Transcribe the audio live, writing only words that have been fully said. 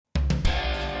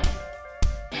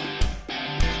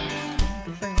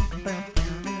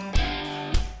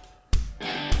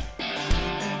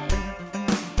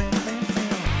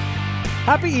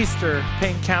Happy Easter,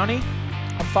 Payne County.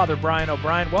 I'm Father Brian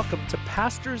O'Brien. Welcome to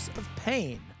Pastors of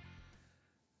Payne.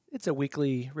 It's a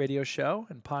weekly radio show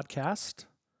and podcast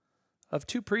of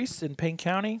two priests in Payne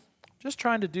County, just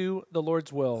trying to do the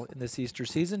Lord's will in this Easter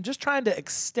season, just trying to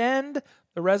extend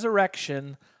the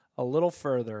resurrection a little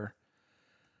further.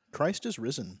 Christ is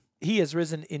risen. He is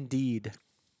risen indeed.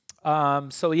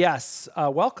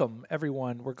 Welcome,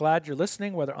 everyone. We're glad you're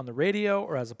listening, whether on the radio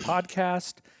or as a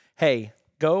podcast. Hey,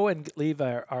 go and leave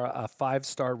a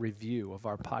 5-star review of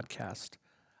our podcast.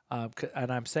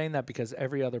 And I'm saying that because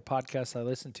every other podcast I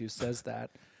listen to says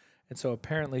that. And so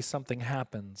apparently something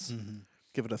happens. Mm-hmm.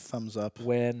 Give it a thumbs up.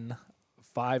 When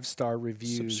 5-star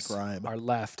reviews Subscribe. are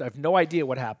left. I have no idea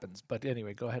what happens. But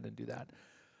anyway, go ahead and do that.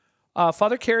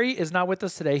 Father Kerry is not with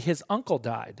us today. His uncle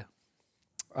died.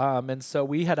 And so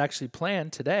we had actually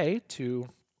planned today to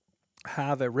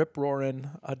have a rip-roaring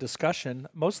discussion,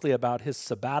 mostly about his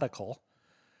sabbatical,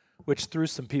 which threw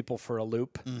some people for a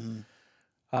loop.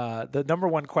 Mm-hmm. The number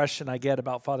one question I get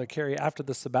about Father Kerry after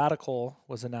the sabbatical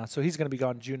was announced, so he's going to be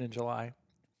gone June and July.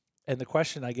 And the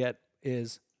question I get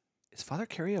is Father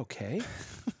Kerry okay?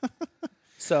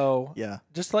 So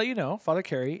just to let you know, Father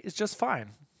Kerry is just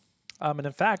fine. And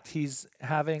in fact, he's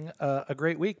having a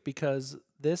great week because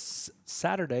this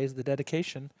Saturday is the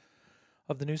dedication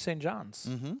of the new St. John's,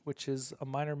 which is a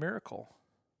minor miracle.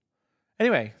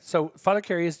 Anyway, so Father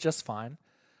Kerry is just fine.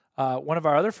 One of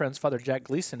our other friends, Father Jack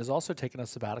Gleason, is also taking a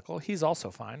sabbatical. He's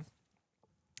also fine.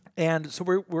 And so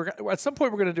we're at some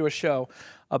point we're going to do a show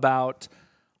about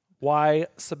why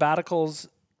sabbaticals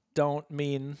don't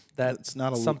mean that it's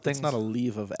not a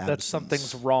leave of absence. That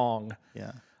something's wrong.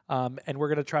 Yeah. And we're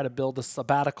going to try to build a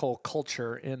sabbatical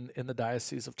culture in the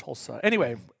Diocese of Tulsa.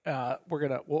 Anyway,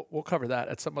 we'll cover that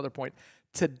at some other point.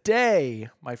 Today,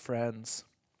 my friends,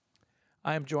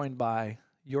 I am joined by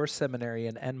your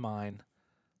seminarian and mine,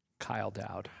 Kyle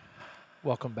Doud.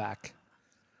 Welcome back.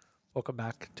 Welcome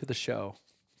back to the show,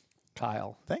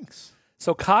 Kyle. Thanks.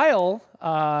 So Kyle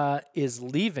is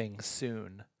leaving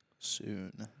soon.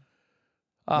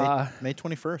 May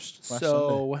 21st, last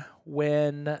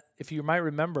Sunday. If you might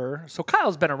remember, so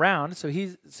Kyle's been around.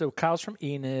 So Kyle's from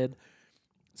Enid.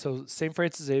 So St.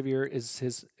 Francis Xavier is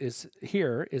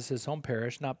his home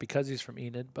parish, not because he's from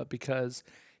Enid, but because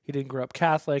he didn't grow up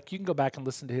Catholic. You can go back and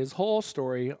listen to his whole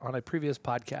story on a previous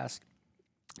podcast.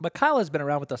 But Kyle has been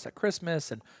around with us at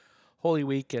Christmas and Holy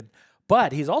Week,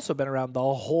 but he's also been around the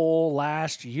whole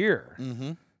last year.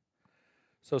 Mm-hmm.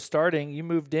 So you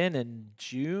moved in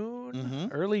June,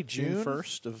 early June. June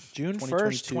 1st of June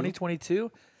 1st,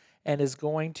 2022, and is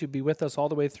going to be with us all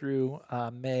the way through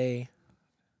May,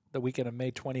 the weekend of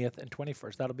May 20th and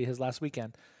 21st. That'll be his last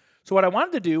weekend. So what I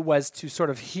wanted to do was to sort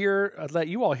of let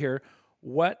you all hear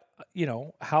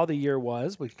how the year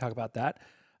was. We can talk about that.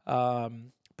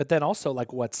 But then also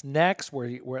like what's next, where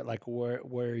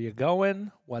are you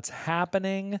going, what's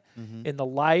happening in the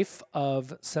life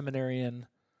of Seminarian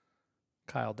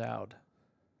Kyle Doud.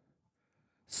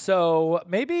 So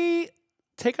maybe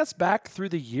take us back through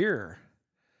the year,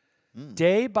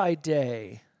 day by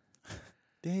day.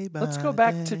 Let's go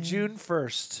back to June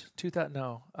 1st, 2000.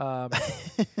 No.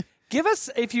 Give us,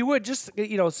 if you would, just,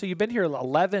 so you've been here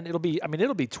 11, it'll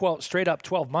be 12, straight up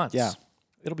 12 months. Yeah.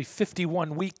 It'll be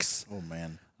 51 weeks. Oh,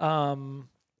 man.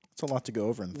 It's a lot to go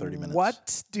over in 30 minutes.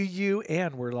 What do you,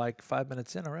 and we're like 5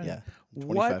 minutes in already. Yeah,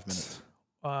 25 minutes.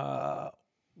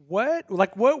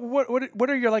 What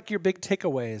are your big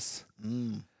takeaways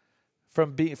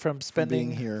from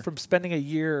spending a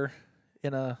year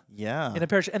in a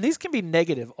parish? And these can be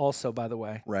negative also, by the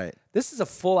way. Right. This is a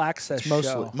full access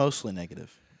show. Mostly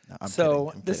negative. No, I'm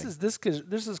kidding.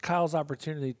 This is Kyle's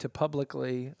opportunity to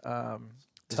publicly Is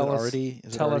it already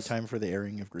time for the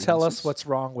airing of grievances? Tell us what's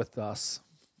wrong with us.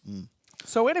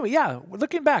 So anyway,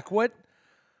 looking back, what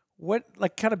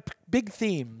like kind of big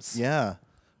themes? Yeah.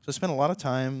 So I spent a lot of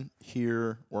time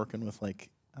here working with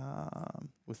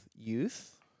with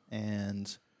youth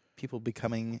and people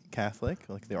becoming Catholic,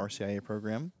 like the RCIA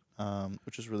program,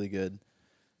 which is really good.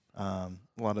 A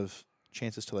lot of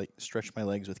chances to stretch my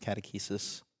legs with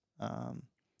catechesis,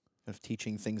 of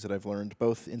teaching things that I've learned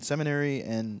both in seminary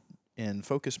and in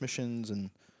focus missions.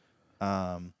 And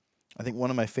I think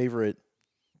one of my favorite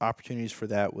opportunities for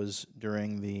that was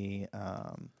during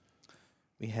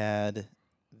we had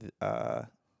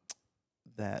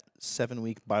that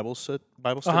 7-week Bible study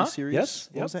series. Yes.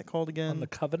 What was that called again? On the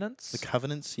covenants. The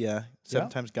covenants, yeah. 7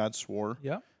 times God swore.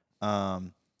 Yeah.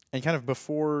 And kind of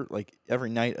before,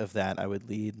 every night of that, I would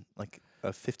lead a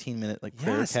 15-minute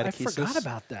prayer catechesis. I forgot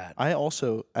about that. I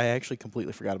actually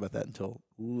completely forgot about that until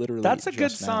literally. That's a good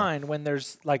now. sign when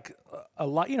there's a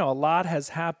lot has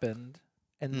happened,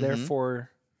 and Mhm.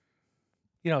 therefore,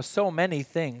 so many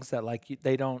things that like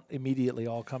they don't immediately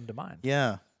all come to mind.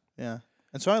 Yeah. Yeah.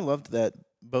 And so I loved that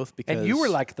both because And you were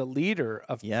like the leader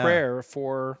of Yeah. prayer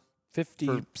for 50,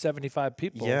 For- 75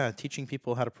 people. yeah, teaching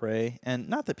people how to pray, and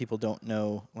not that people don't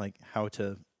know like how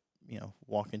to,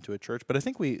 walk into a church, but I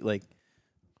think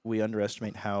we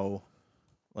underestimate how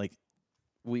like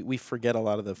we forget a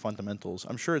lot of the fundamentals.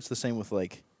 I'm sure it's the same with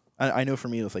like I know for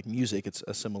me with like music, it's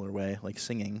a similar way, like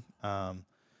singing.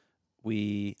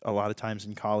 We a lot of times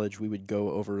in college we would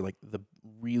go over like the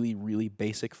really really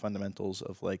basic fundamentals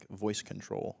of like voice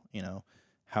control,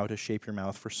 how to shape your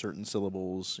mouth for certain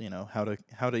syllables, how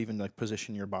to even like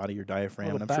position your body, your A diaphragm.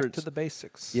 little And I'm back sure to the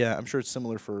basics. yeah, I'm sure it's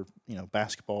similar for,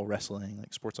 basketball, wrestling,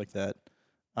 like sports like that.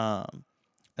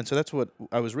 And so that's what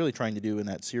I was really trying to do in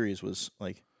that series was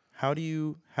like how do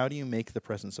you make the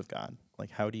presence of God?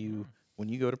 Like how do you when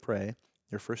you go to pray,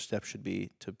 your first step should be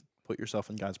to put yourself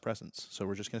in God's presence. So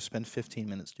we're just going to spend 15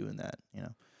 minutes doing that,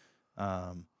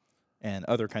 and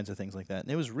other kinds of things like that.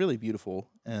 And it was really beautiful.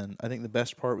 And I think the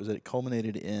best part was that it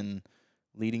culminated in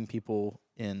leading people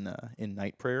in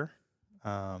night prayer,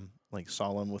 like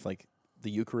solemn with like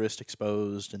the Eucharist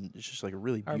exposed, and it's just like a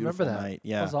really I beautiful remember that. night.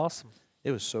 Yeah, That was awesome.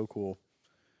 it was so cool.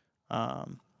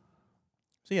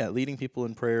 So yeah, leading people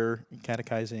in prayer,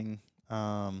 catechizing.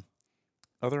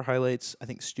 Other highlights, I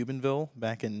think Steubenville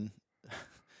back in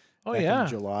Oh, back yeah. in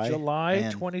July. July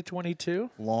Man, 2022.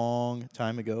 long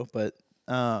time ago, but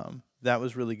that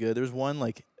was really good. There was one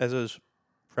like as I was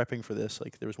prepping for this,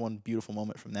 like there was one beautiful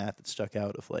moment from that stuck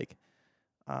out of like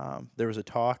there was a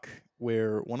talk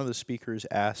where one of the speakers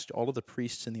asked all of the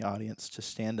priests in the audience to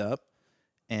stand up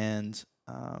and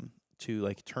to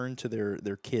like turn to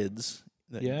their kids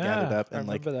that gathered up I and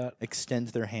like remember that. extend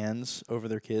their hands over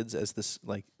their kids as this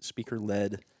like speaker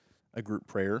led a group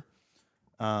prayer.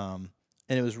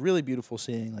 And it was really beautiful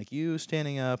seeing like you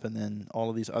standing up and then all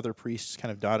of these other priests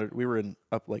kind of dotted. We were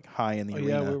up like high in the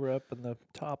arena. Yeah, we were up in the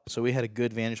top. So we had a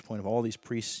good vantage point of all these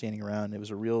priests standing around. It was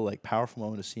a real like powerful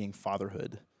moment of seeing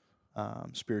fatherhood,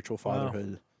 spiritual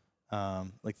fatherhood,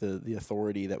 like the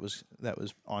authority that was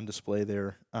on display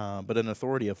there, but an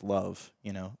authority of love,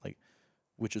 like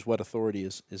which is what authority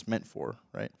is meant for,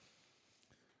 right?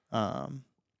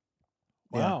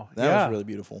 Wow, that was really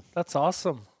beautiful. That's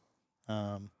awesome.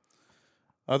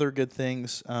 Other good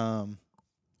things.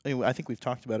 Anyway, I think we've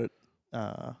talked about it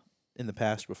in the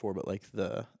past before, but like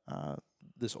the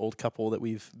this old couple that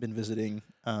we've been visiting.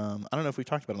 I don't know if we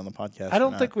talked about it on the podcast. I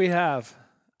don't think we have.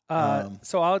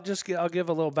 So I'll give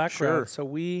a little background. Sure. So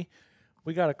we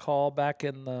got a call back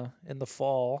in the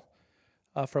fall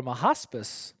from a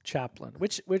hospice chaplain,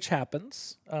 which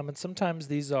happens, and sometimes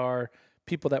these are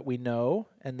people that we know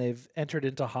and they've entered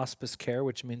into hospice care,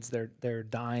 which means they're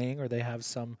dying or they have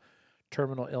some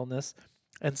terminal illness,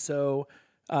 and so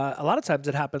a lot of times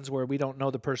it happens where we don't know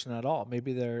the person at all.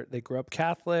 Maybe they grew up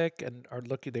Catholic and are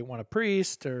looking, they want a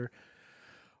priest or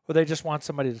they just want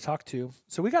somebody to talk to.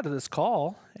 So we got to this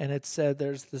call and it said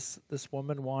there's this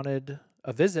woman wanted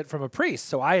a visit from a priest.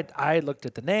 So I looked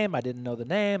at the name. I didn't know the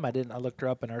name. I looked her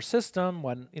up in our system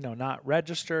when, not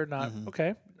registered,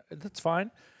 okay, that's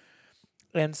fine.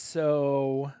 And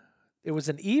so it was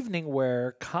an evening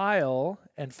where Kyle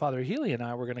and Father Healy and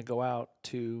I were going to go out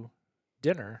to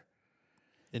dinner.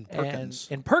 In Perkins.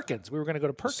 In Perkins. We were going to go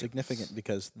to Perkins. Significant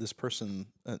because this person,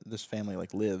 this family,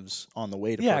 like lives on the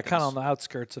way to Perkins. Perkins. Kind of on the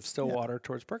outskirts of Stillwater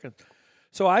towards Perkins.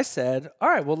 So I said, all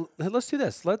right, well, let's do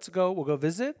this. Let's go. We'll go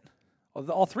visit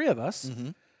all three of us. Mm-hmm.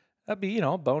 That'd be,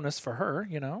 a bonus for her,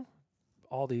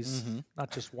 all these,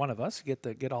 not just one of us,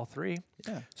 get all three.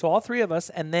 Yeah. So all three of us,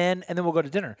 and then we'll go to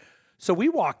dinner. So we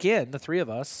walk in, the three of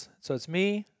us. So it's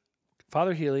me,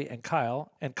 Father Healy, and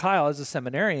Kyle. And Kyle, as a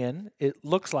seminarian, it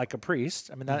looks like a priest.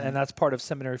 I mean, and that's part of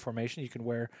seminary formation. You can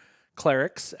wear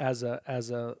clerics as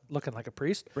a looking like a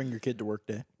priest. Bring your kid to work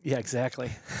day. Yeah, exactly.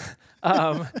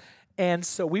 And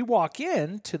so we walk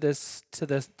in to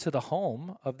the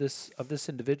home of this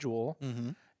individual,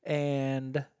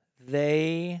 and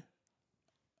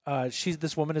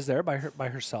this woman is there by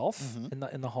herself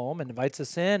in the home and invites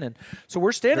us in, and so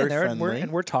we're standing Very there friendly.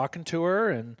 and we're talking to her,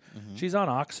 and she's on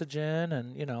oxygen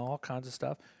and all kinds of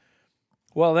stuff.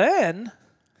 Well, then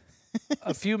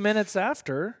a few minutes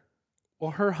after,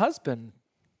 her husband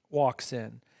walks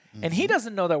in, and he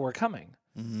doesn't know that we're coming.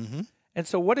 Mm-hmm. And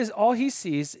so all he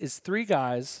sees is three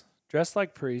guys dressed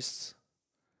like priests,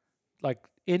 like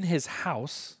in his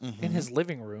house, in his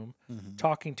living room,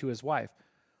 talking to his wife.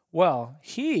 Well,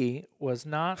 he was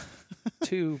not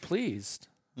too pleased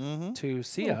to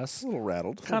see us. A little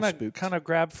rattled. Kind of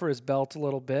grabbed for his belt a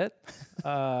little bit.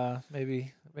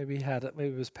 Maybe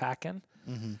it was packing.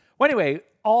 Well, anyway,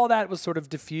 all that was sort of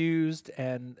diffused,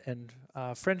 and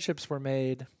friendships were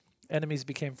made. Enemies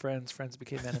became friends. Friends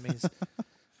became enemies.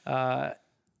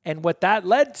 And what that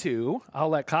led to, I'll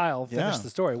let Kyle finish the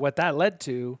story. What that led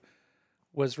to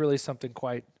was really something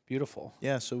quite beautiful.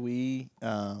 Yeah, so we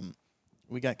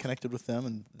got connected with them,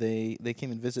 and they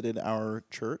came and visited our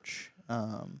church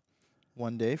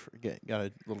one day, got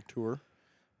a little tour.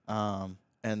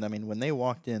 And I mean, when they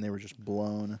walked in, they were just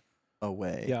blown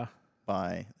away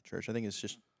by the church. I think it's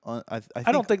just, I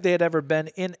don't think they had ever been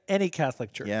in any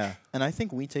Catholic church. Yeah, and I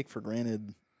think we take for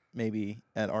granted maybe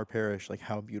at our parish like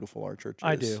how beautiful our church is.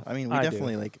 I do. I mean, we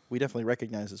definitely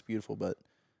recognize it's beautiful, but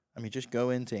I mean, just go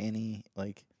into any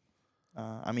like,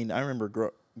 I mean, I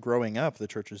remember growing up, the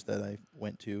churches that I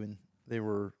went to, and they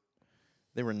were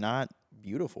not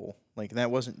beautiful. Like they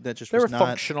were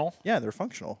functional. Yeah, they're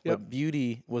functional. Yep. But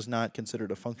beauty was not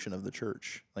considered a function of the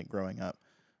church, like growing up.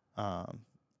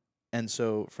 And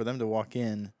so for them to walk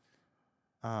in,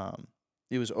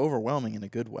 it was overwhelming in a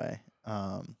good way.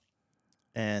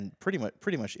 And pretty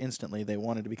much instantly they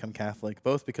wanted to become Catholic,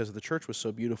 both because the church was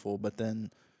so beautiful, but then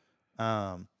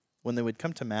when they would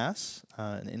come to Mass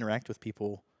and interact with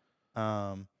people,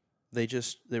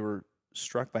 they were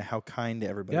struck by how kind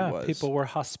everybody was. Yeah, people were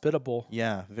hospitable.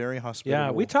 Yeah, very hospitable.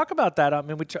 Yeah, we talk about that. I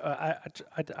mean,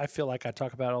 I feel like I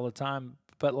talk about it all the time,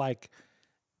 but like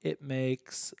it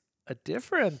makes a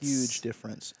difference. Huge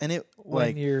difference. And it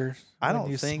when you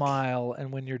smile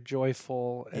and when you're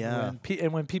joyful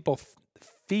and when people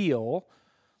feel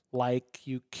like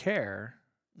you care,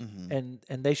 and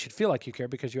they should feel like you care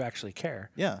because you actually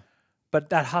care. Yeah. But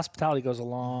that hospitality goes a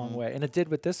long way, and it did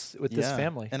with this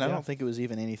family. And I don't think it was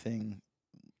even anything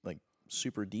like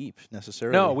super deep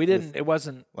necessarily. No, we didn't. It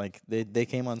wasn't like they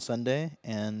came on Sunday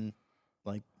and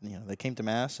like they came to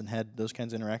Mass and had those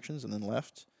kinds of interactions and then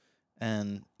left.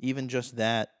 And even just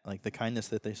that, like the kindness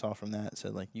that they saw from that,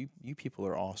 said like you people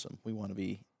are awesome. We want to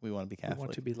be Catholic. We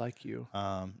want to be like you.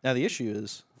 Now the issue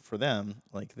is for them,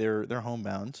 like they're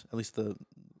homebound. At least the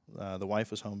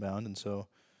wife was homebound, and so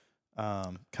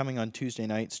coming on Tuesday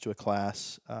nights to a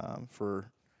class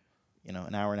for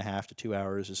an hour and a half to 2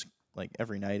 hours is like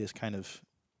every night is kind of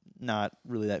not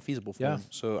really that feasible for them.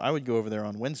 So I would go over there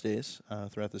on Wednesdays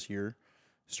throughout this year,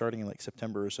 starting in like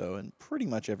September or so, and pretty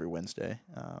much every Wednesday.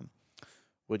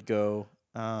 Would go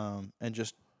and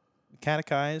just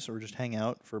catechize or just hang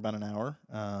out for about an hour,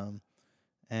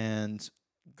 and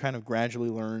kind of gradually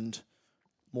learned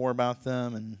more about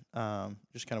them and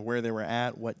just kind of where they were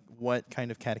at, what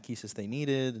kind of catechesis they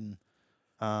needed, and.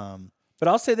 But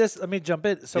I'll say this. Let me jump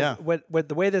in. So what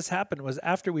the way this happened was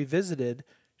after we visited,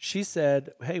 she said,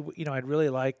 "Hey, I'd really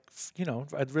like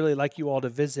you all to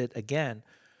visit again."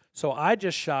 So I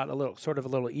just shot a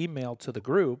little email to the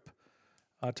group.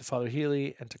 To Father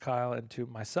Healy and to Kyle and to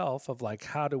myself of like,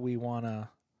 how do we want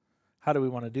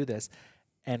to do this?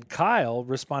 And Kyle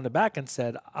responded back and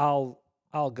said, I'll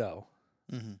go.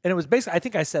 And it was basically, I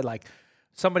think I said like,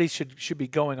 somebody should be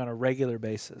going on a regular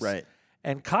basis. Right.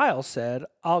 And Kyle said,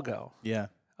 I'll go. Yeah.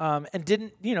 And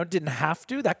didn't have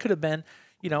to. That could have been,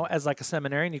 as like a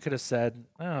seminarian, you could have said,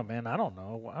 oh man, I don't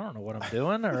know what I'm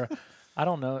doing, or I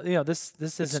don't know.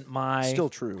 This isn't my. Still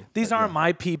true. These aren't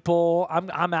my people.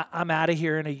 I'm out of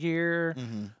here in a year.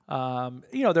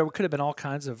 There could have been all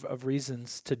kinds of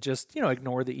reasons to just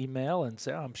ignore the email and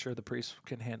say, oh, I'm sure the priest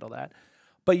can handle that.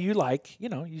 But you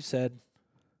said,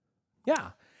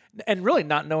 yeah, and really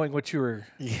not knowing what you were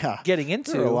getting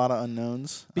into. There were a lot of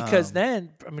unknowns because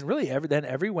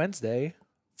every Wednesday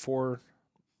for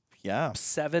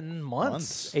 7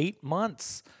 months, 8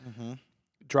 months,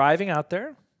 driving out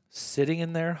there. Sitting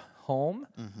in their home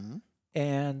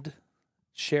and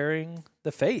sharing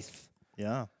the faith.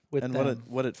 Yeah. With them.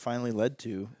 What it finally led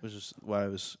to was just what I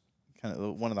was kind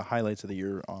of one of the highlights of the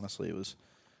year, honestly. It was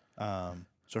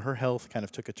so her health kind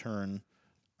of took a turn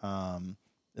in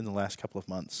the last couple of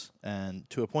months, and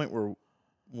to a point where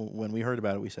when we heard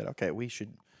about it, we said, okay, we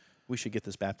should get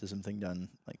this baptism thing done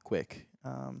like quick.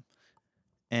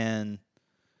 And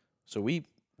so we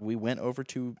went over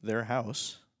to their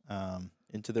house.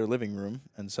 Into their living room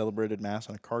and celebrated Mass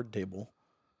on a card table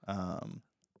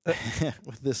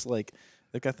with this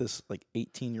they've got this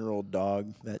 18-year-old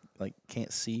dog that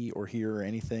can't see or hear or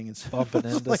anything. It's bumping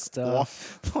into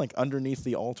stuff underneath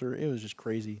the altar. It was just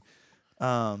crazy.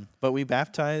 But we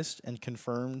baptized and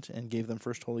confirmed and gave them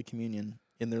First Holy Communion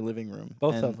in their living room.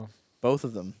 Both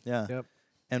of them. Yeah. Yep.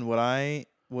 And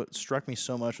what struck me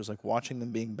so much was watching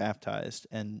them being baptized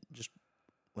and just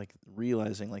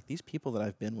realizing these people that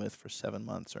I've been with for 7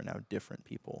 months are now different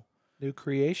people. New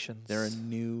creations. They're a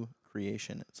new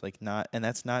creation. It's not, and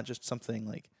that's not just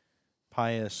something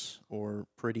pious or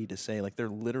pretty to say. Like they're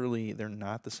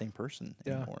not the same person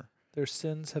anymore. Their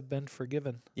sins have been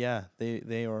forgiven. Yeah,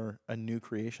 they are a new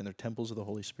creation. They're temples of the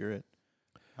Holy Spirit.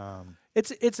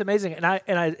 It's amazing, and I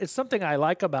it's something I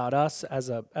like about us as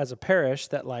a parish,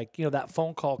 that like, you know, that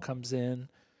phone call comes in,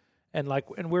 and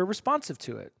we're responsive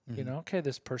to it. Mm-hmm. You know, okay,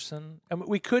 this person, and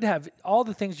we could have all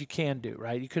the things you can do,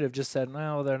 right? You could have just said,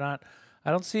 no, they're not.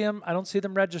 I don't see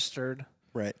them registered.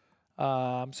 Right.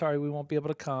 I'm sorry, we won't be able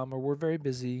to come, or we're very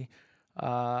busy.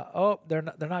 They're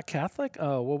not Catholic.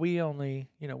 Oh, well, we only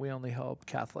help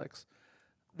Catholics.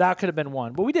 That could have been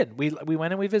one, but we didn't. We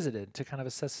went and we visited to kind of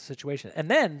assess the situation, and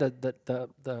then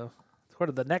the sort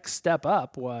of the next step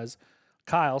up was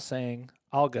Kyle saying,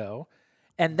 "I'll go,"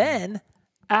 and then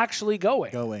actually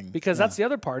going, because that's the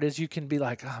other part, is you can be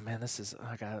like, "Oh man,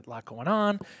 I got a lot going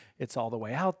on. It's all the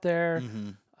way out there,"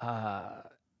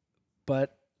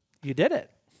 but you did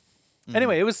it.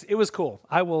 Anyway, it was cool.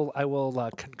 I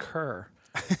will concur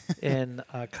in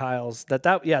Kyle's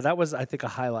that was, I think, a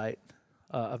highlight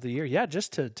of the year. Yeah,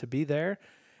 just to be there.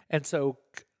 And so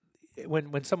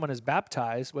when someone is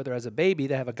baptized, whether as a baby,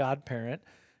 they have a godparent,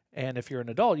 and if you're an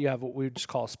adult, you have what we just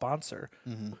call a sponsor.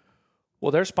 Mm-hmm.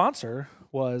 Well, their sponsor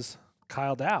was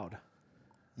Kyle Doud.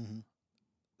 Mm-hmm.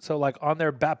 So like on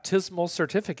their baptismal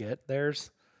certificate,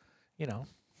 there's, you know,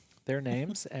 their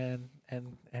names and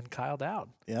Kyle Doud.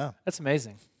 Yeah. That's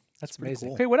amazing. That's amazing.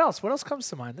 Cool. Okay, what else? What else comes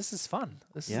to mind? This is fun.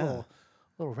 This is a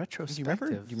little retrospective.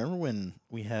 Do you remember when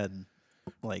we had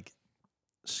like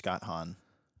Scott Hahn?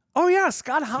 Oh yeah,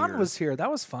 Scott Hahn was here.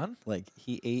 That was fun. Like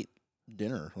he ate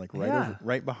dinner like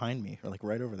right behind me, or like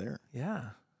right over there. Yeah.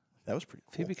 That was pretty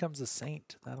cool. If he becomes a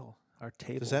saint, our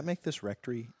table. Does that make this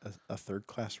rectory a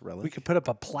third-class relic? We could put up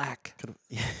a plaque.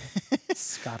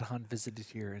 Scott Hahn visited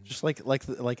here, and just like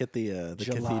at the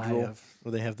cathedral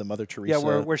where they have the Mother Teresa.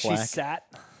 Yeah, where she plaque. sat.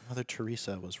 Mother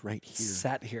Teresa was right here.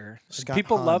 Sat here.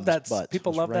 People love that.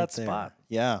 People love that spot.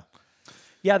 Yeah.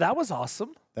 Yeah, that was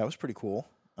awesome. That was pretty cool.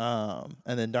 And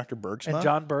then Dr. Bergsma. And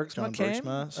John Bergsma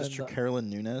came. Sister Carolyn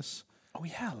Nunes. Oh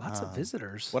yeah, lots of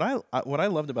visitors. What I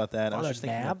loved about that, I was just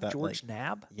thinking about that. George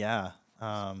Nab. Yeah.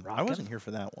 I wasn't here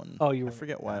for that one. Oh, I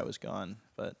forget why I was gone,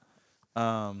 but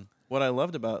what I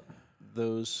loved about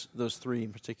those three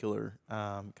in particular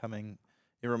coming,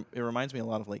 it reminds me a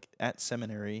lot of like at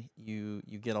seminary, you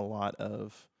get a lot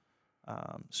of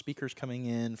speakers coming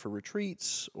in for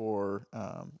retreats or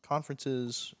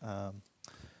conferences,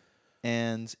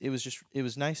 and it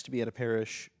was nice to be at a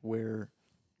parish where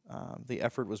the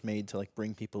effort was made to like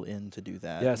bring people in to do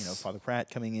that. Yes. You know, Father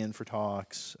Pratt coming in for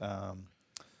talks.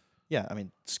 Yeah, I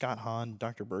mean, Scott Hahn,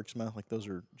 Dr. Bergsma, like those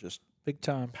are just big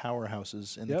time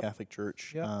powerhouses in the Catholic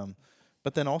Church. Yep.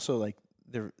 But then also like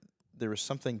there was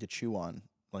something to chew on,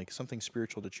 like something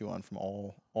spiritual to chew on from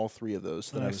all three of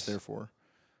those that I was there for.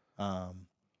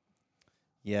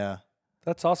 Yeah.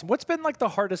 That's awesome. What's been like the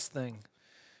hardest thing?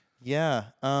 Yeah.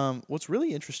 What's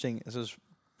really interesting as I was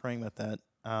praying about that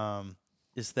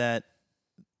is that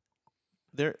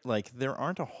there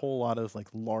aren't a whole lot of like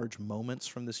large moments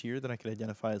from this year that I could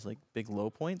identify as like big low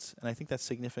points, and I think that's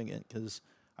significant because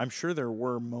I'm sure there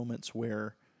were moments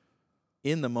where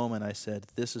in the moment I said,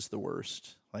 this is the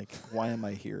worst, like why am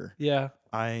I here? Yeah.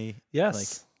 I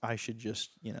should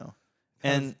just, you know,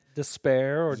 and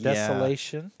despair or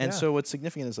desolation. And so what's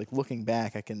significant is like looking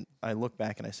back, I look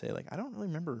back and I say like I don't really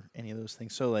remember any of those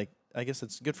things, so like I guess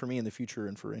it's good for me in the future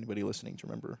and for anybody listening to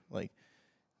remember like,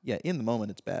 yeah, in the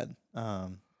moment it's bad,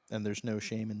 and there's no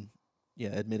shame in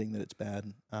admitting that it's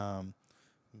bad.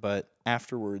 But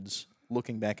afterwards,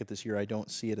 looking back at this year, I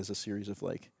don't see it as a series of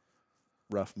like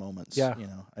rough moments. Yeah, you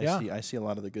know, I see a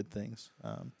lot of the good things.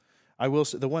 I will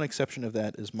say the one exception of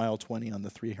that is mile 20 on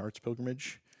the Three Hearts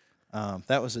pilgrimage.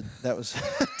 That was a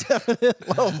definite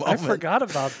low moment. I forgot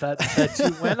about that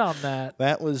you went on that.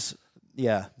 That was.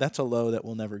 Yeah, that's a low that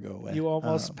will never go away. You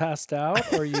almost passed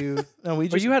out, or you? No,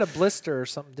 or you had a blister or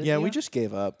something. Didn't you? We just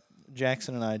gave up.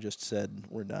 Jackson and I just said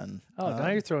we're done. Oh, now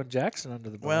you're throwing Jackson under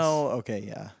the bus. Well, okay,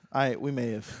 yeah. We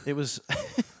may have. It was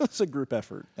a group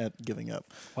effort at giving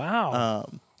up. Wow.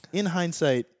 In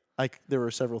hindsight, there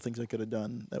were several things I could have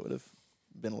done that would have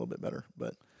been a little bit better,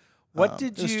 but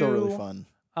it was still really fun.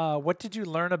 What did you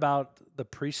learn about the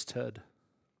priesthood?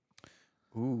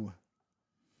 Ooh.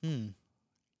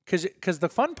 Because the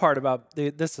fun part about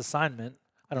this assignment,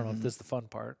 I don't know if this is the fun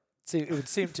part. See, it would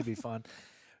seem to be fun.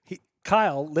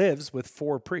 Kyle lives with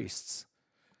 4 priests,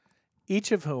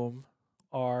 each of whom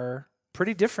are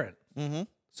pretty different. Mm-hmm.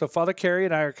 So Father Carey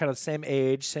and I are kind of same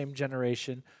age, same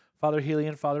generation. Father Healy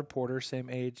and Father Porter, same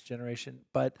age, generation.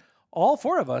 But all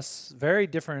 4 of us, very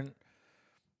different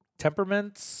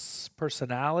temperaments,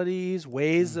 personalities,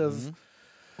 ways of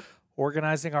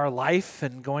organizing our life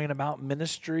and going about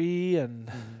ministry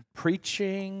and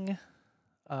preaching.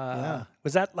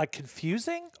 Was that like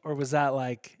confusing, or was that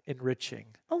like enriching?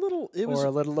 A little. It was or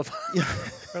a little of yeah,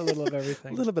 or a little of a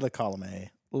everything. little bit of column A,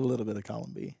 a little bit of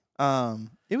column B.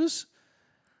 It was.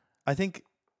 I think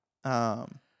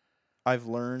I've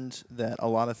learned that a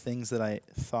lot of things that I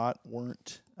thought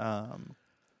weren't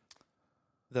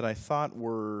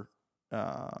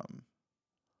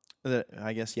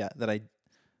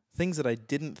things that I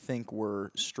didn't think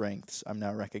were strengths, I'm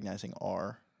now recognizing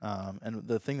are. And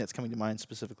the thing that's coming to mind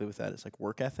specifically with that is like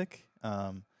work ethic.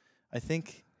 I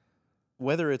think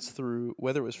whether it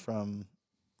was from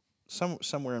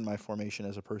somewhere in my formation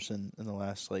as a person in the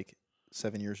last like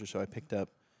 7 years or so, I picked up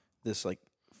this like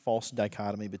false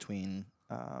dichotomy between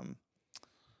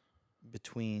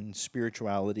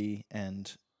spirituality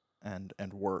and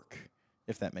work,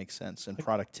 if that makes sense, and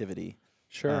productivity.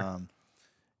 Sure.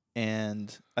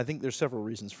 And I think there's several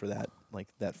reasons for that, like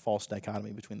that false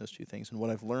dichotomy between those two things. And what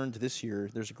I've learned this year,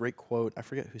 there's a great quote, I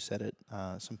forget who said it,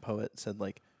 some poet said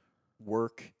like,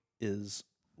 work is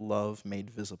love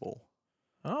made visible.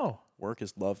 Oh. Work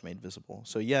is love made visible.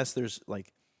 So yes, there's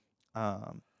like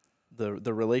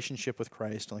the relationship with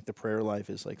Christ and like the prayer life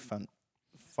is like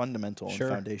fundamental Sure.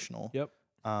 and foundational. Yep.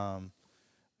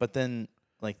 But then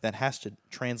like that has to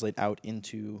translate out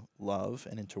into love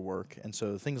and into work. And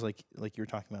so things like you were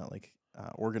talking about, like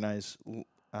organize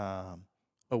a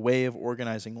way of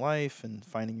organizing life and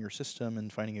finding your system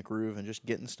and finding a groove and just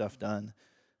getting stuff done.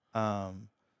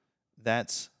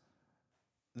 That's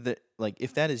like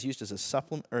if that is used as a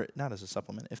supplement, or not as a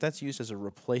supplement, if that's used as a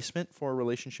replacement for a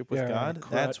relationship with God,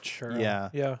 that's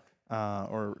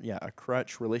a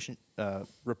crutch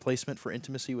replacement for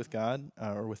intimacy with God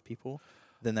or with people,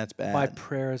 then that's bad. My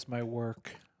prayer is my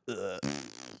work.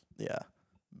 Yeah,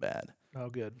 bad. Oh,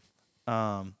 good.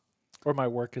 Or my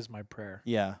work is my prayer.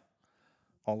 Yeah,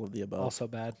 all of the above. Also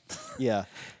bad. Yeah,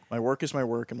 my work is my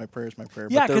work and my prayer is my prayer.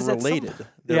 Yeah, but they're related.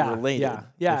 They're related.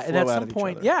 Yeah. And at some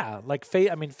point, like faith.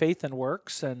 I mean, faith and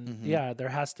works, and there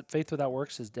has to faith without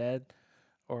works is dead.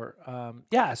 Or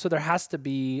so there has to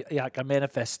be like a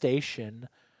manifestation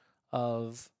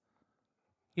of,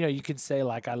 you can say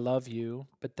like I love you,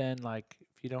 but then like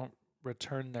if you don't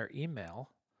return their email,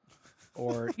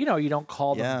 or you don't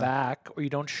call them back, or you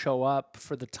don't show up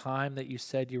for the time that you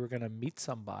said you were going to meet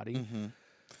somebody,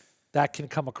 that can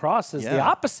come across as the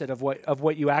opposite of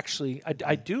what you actually.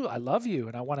 I do. I love you,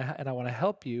 and I want to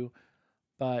help you,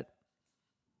 but.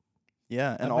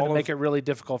 Yeah, and I'm going to make it really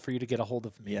difficult for you to get a hold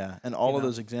of me. Yeah, and all of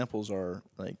those examples are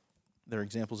like, they're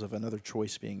examples of another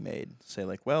choice being made. Say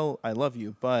like, well, I love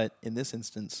you, but in this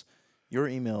instance, your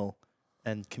email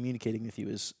and communicating with you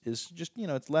is just,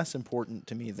 it's less important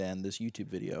to me than this YouTube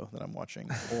video that I'm watching,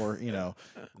 or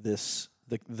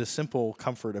the simple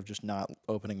comfort of just not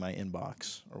opening my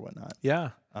inbox or whatnot.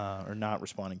 Yeah, or not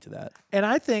responding to that. And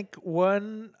I think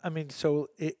when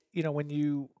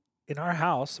you. In our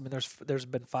house, I mean, there's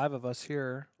been 5 of us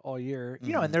here all year,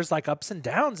 and there's like ups and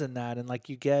downs in that, and like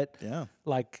you get,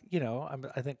 like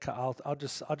I think I'll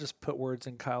just put words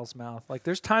in Kyle's mouth. Like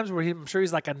there's times where I'm sure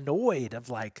he's like annoyed of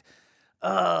like,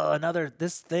 oh, another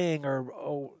this thing, or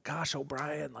oh gosh,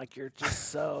 O'Brien, like you're just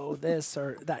so this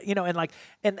or that, and like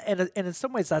and in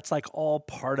some ways that's like all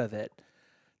part of it.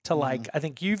 To like, I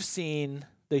think you've seen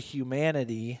the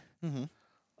humanity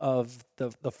of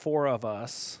the 4 of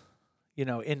us.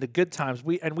 In the good times,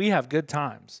 we have good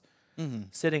times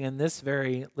sitting in this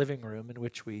very living room in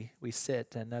which we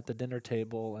sit, and at the dinner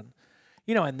table, and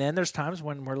and then there's times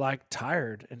when we're like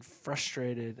tired and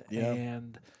frustrated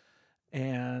and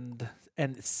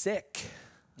sick,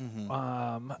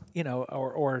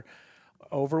 or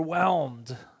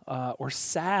overwhelmed, or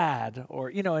sad, or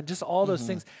and just all those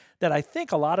things that I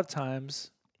think a lot of times,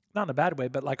 not in a bad way,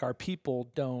 but like our people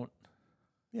don't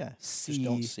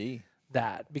see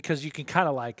that, because you can kind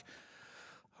of like,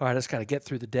 all right, I just got to get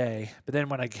through the day. But then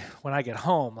when I get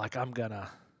home, like I'm gonna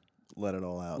let it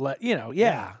all out.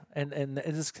 And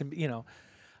this can be,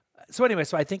 So anyway,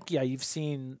 so I think you've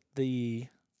seen the.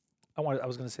 I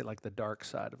was going to say like the dark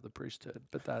side of the priesthood,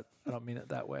 but that I don't mean it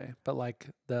that way. But like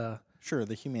the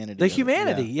humanity. The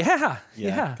humanity, yeah.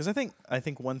 Because I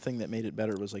think one thing that made it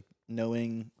better was like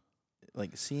knowing,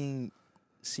 like seeing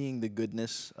the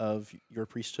goodness of your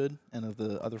priesthood and of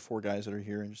the other 4 guys that are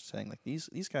here, and just saying like these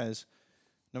guys,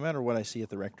 no matter what I see at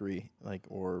the rectory, like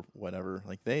or whatever,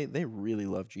 like they really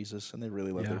love Jesus and they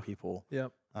really love their people.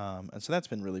 Yep. And so that's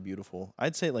been really beautiful.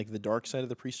 I'd say like the dark side of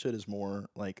the priesthood is more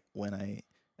like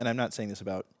and I'm not saying this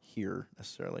about here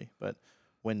necessarily, but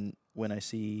when I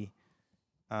see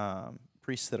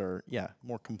priests that are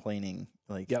more complaining,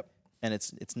 like and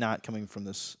it's not coming from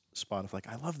this spot of like,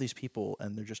 I love these people,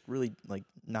 and they're just really like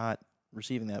not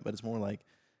receiving that, but it's more like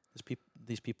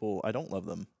these people, I don't love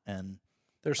them, and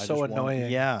They're so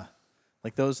annoying. Yeah,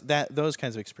 like those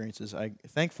kinds of experiences I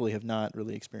thankfully have not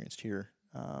really experienced here.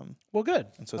 Well, good.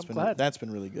 And so that's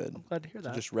been really good. I'm glad to hear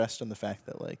that. Just rest on the fact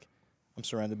that like I'm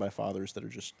surrounded by fathers that are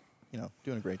just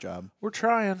doing a great job. We're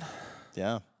trying.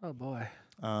 Yeah. Oh boy.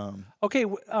 Okay.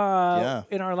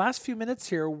 In our last few minutes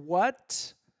here, where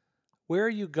are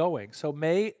you going? So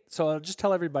I'll just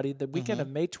tell everybody the weekend of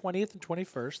May 20th and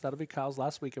 21st, that'll be Kyle's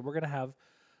last weekend. We're going to have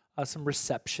some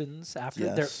receptions after.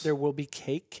 Yes. There will be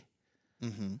cake.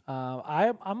 Mm-hmm.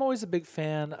 I'm always a big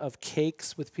fan of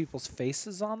cakes with people's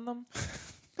faces on them,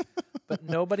 but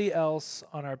nobody else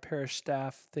on our parish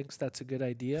staff thinks that's a good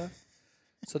idea.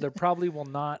 So there probably will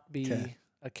not be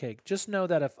a cake. Just know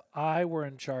that if I were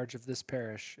in charge of this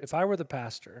parish, if I were the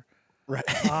pastor, right,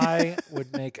 I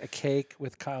would make a cake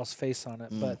with Kyle's face on it.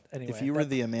 But anyway, if you were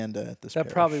the Amanda at this, that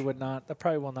parish. probably will not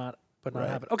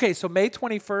happen. Okay, so May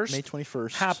 21st. May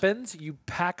 21st happens. You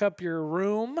pack up your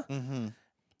room. Mm-hmm.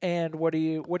 And what are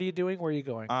you doing? Where are you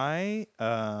going? I'm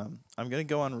going to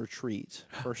go on retreat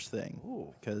first thing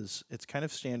because it's kind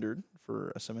of standard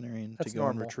for a seminarian to go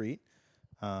on retreat.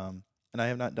 And I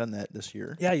have not done that this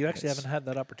year. Yeah, you actually haven't had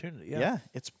that opportunity. Yeah,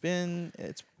 it's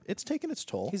taken its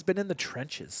toll. He's been in the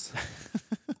trenches,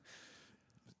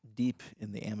 deep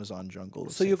in the Amazon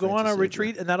jungle. So you go on a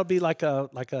retreat, and that'll be like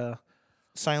a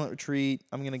silent retreat.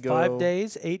 I'm going to go 5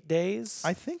 days, 8 days.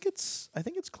 I think it's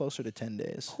closer to 10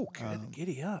 days. Oh, good.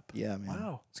 Giddy up. Yeah, man.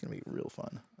 Wow. It's going to be real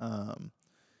fun.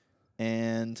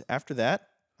 And after that,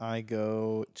 I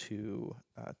go to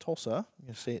Tulsa. I'm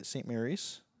going to stay at St.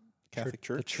 Mary's Catholic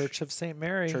Church. The Church of St.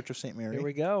 Mary. Church of St. Mary. Here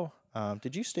we go.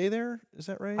 Did you stay there? Is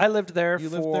that right? I lived there you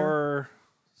for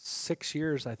 6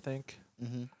 years, I think.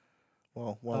 Mm-hmm.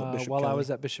 Well, while I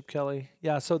was at Bishop Kelly.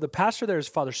 Yeah, so the pastor there is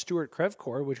Father Stuart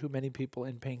Crevcore, who many people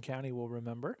in Payne County will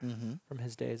remember from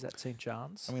his days at St.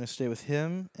 John's. I'm going to stay with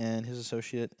him and his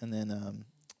associate, and then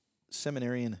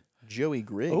Seminarian Joey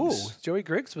Griggs. Oh, Joey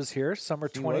Griggs was here summer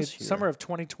of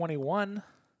 2021.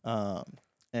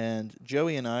 And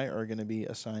Joey and I are going to be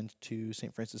assigned to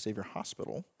St. Francis Xavier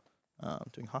Hospital,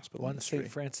 doing hospital ministry. One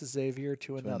St. Francis Xavier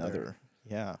to another.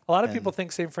 Yeah. A lot of people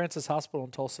think St. Francis Hospital in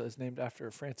Tulsa is named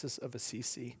after Francis of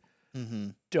Assisi. Mm-hmm.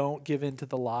 Don't give in to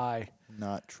the lie.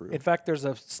 Not true. In fact, there's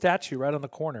a statue right on the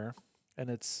corner, and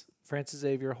it's Francis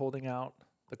Xavier holding out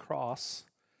the cross,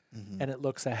 and it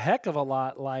looks a heck of a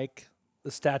lot like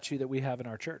the statue that we have in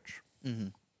our church. Mm-hmm.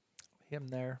 Him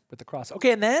there with the cross.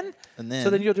 Okay, and then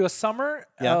so then you'll do a summer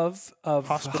of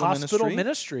hospital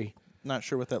ministry. Not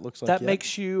sure what that looks like That yet.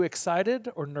 makes you excited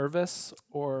or nervous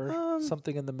or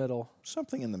something in the middle?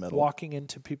 Something in the middle. Walking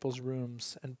into people's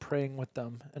rooms and praying with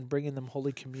them and bringing them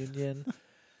Holy Communion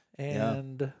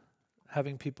and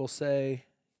having people say,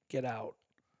 "Get out.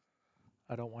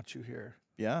 I don't want you here."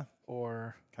 Yeah.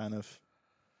 Or kind of.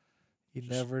 You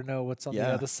never know what's on the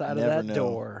other side of that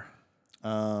door.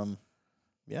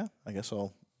 Yeah, I guess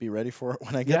I'll be ready for it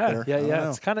when I get there. Yeah.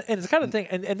 It's kind of thing,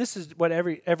 and this is what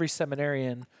every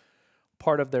seminarian,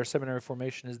 part of their seminary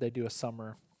formation is they do a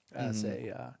summer as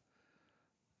a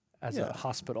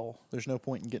hospital. There's no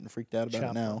point in getting freaked out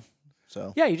about it now.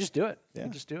 So yeah, you just do it. Yeah,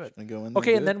 you just do it. Go in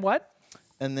okay, and then what?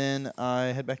 And then I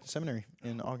head back to seminary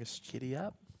in August. Giddy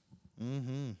up.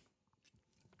 Mm-hmm.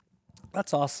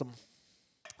 That's awesome.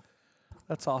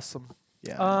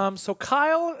 Yeah. So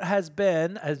Kyle has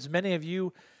been, as many of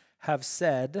you have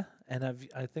said, and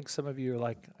I think some of you are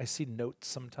like, I see notes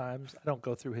sometimes. I don't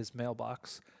go through his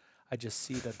mailbox. I just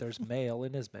see that there's mail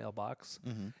in his mailbox.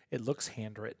 Mm-hmm. It looks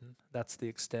handwritten. That's the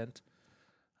extent.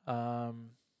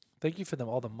 Thank you for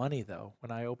all the money though.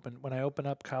 When I open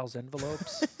up Kyle's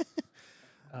envelopes.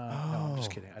 No, I'm just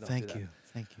kidding. I don't do that.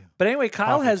 Thank you. But anyway,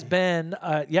 Kyle has been,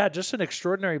 just an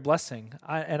extraordinary blessing.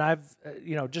 I've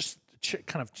just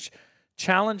kind of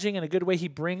challenging in a good way. He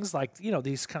brings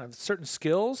these kind of certain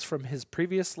skills from his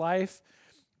previous life.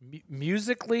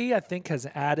 Musically, I think has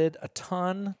added a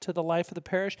ton to the life of the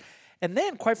parish. And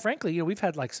then, quite frankly, we've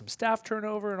had some staff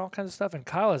turnover and all kinds of stuff. And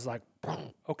Kyle is like,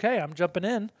 okay, I'm jumping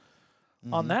in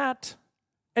on that.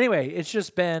 Anyway, it's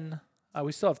just been,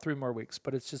 we still have 3 more weeks,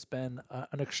 but it's just been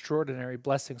an extraordinary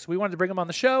blessing. So we wanted to bring him on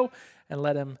the show and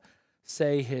let him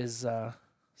say his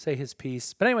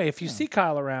piece. But anyway, if you see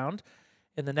Kyle around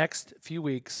in the next few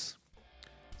weeks,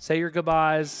 say your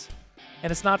goodbyes.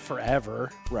 And it's not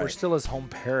forever. Right. We're still his home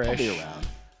parish. I'll be around.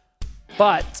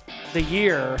 But the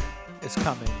year is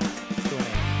coming to an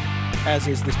end. As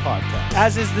is this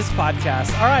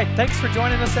podcast. All right. Thanks for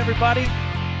joining us, everybody.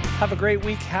 Have a great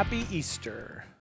week. Happy Easter.